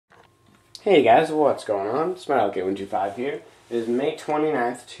Hey guys, what's going on? SmileK125 here. It is May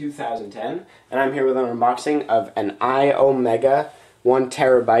 29th, 2010, and I'm here with an unboxing of an Iomega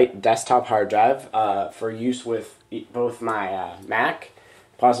 1TB desktop hard drive for use with both my Mac,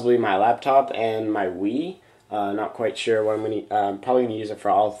 possibly my laptop, and my Wii. Not quite sure what I'm going to probably going to use it for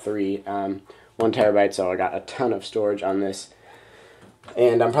all three. 1TB, so I got a ton of storage on this.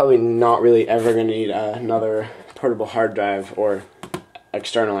 And I'm probably not really ever going to need another portable hard drive, or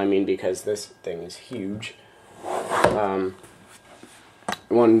external, I mean, because this thing is huge.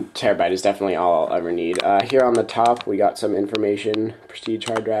 1TB is definitely all I'll ever need. Here on the top we got some information: prestige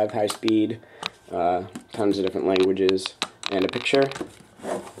hard drive, high speed, tons of different languages, and a picture.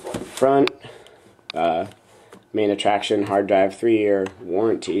 Front, main attraction, hard drive, 3-year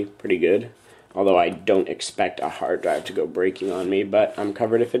warranty, pretty good. Although I don't expect a hard drive to go breaking on me, but I'm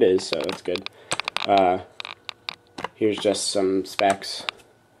covered if it is, so that's good. Here's just some specs.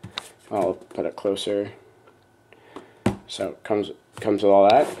 I'll put it closer. So it comes with all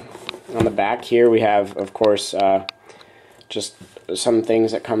that. On the back here we have, of course, just some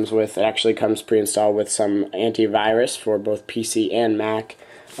things that comes with. It actually comes pre-installed with some antivirus for both PC and Mac.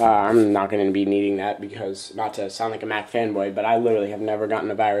 I'm not going to be needing that because, not to sound like a Mac fanboy, but I literally have never gotten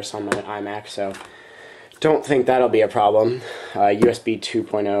a virus on my iMac, so don't think that'll be a problem. USB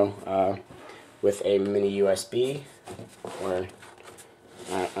 2.0 with a mini USB, or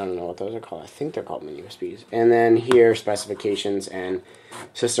I don't know what those are called. I think they're called mini USBs. And then here, specifications and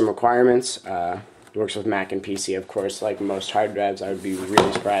system requirements. It works with Mac and PC, of course. Like most hard drives, I would be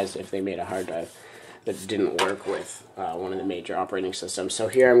really surprised if they made a hard drive that didn't work with one of the major operating systems. So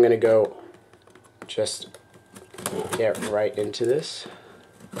here I'm going to go just get right into this.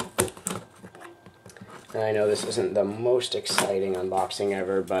 And I know this isn't the most exciting unboxing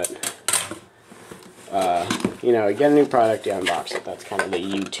ever, but you know, you get a new product, you unbox it. That's kind of the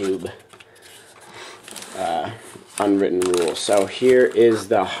YouTube unwritten rule. So here is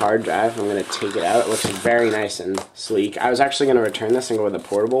the hard drive. I'm going to take it out. It looks very nice and sleek. I was actually going to return this and go with a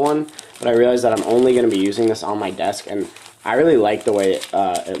portable one, but I realized that I'm only going to be using this on my desk, and I really like the way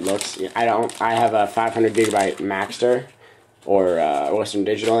it looks. I have a 500 gigabyte Maxter, or Western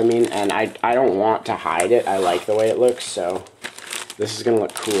Digital, I mean, and I don't want to hide it. I like the way it looks, so this is going to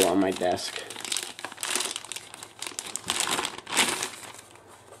look cool on my desk.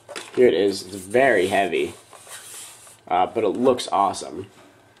 Here it is. It's very heavy, but it looks awesome.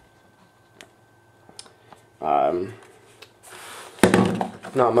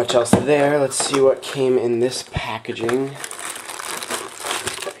 Not much else there. Let's see what came in this packaging.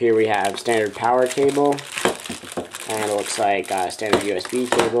 Here we have standard power cable, and it looks like a standard USB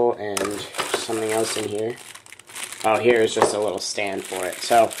cable, and something else in here. Oh, here is just a little stand for it.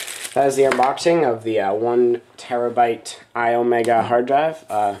 So that is the unboxing of the 1TB Iomega hard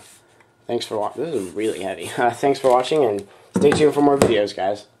drive. Thanks for watching. This is really heavy. Thanks for watching, and stay tuned for more videos,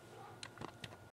 guys.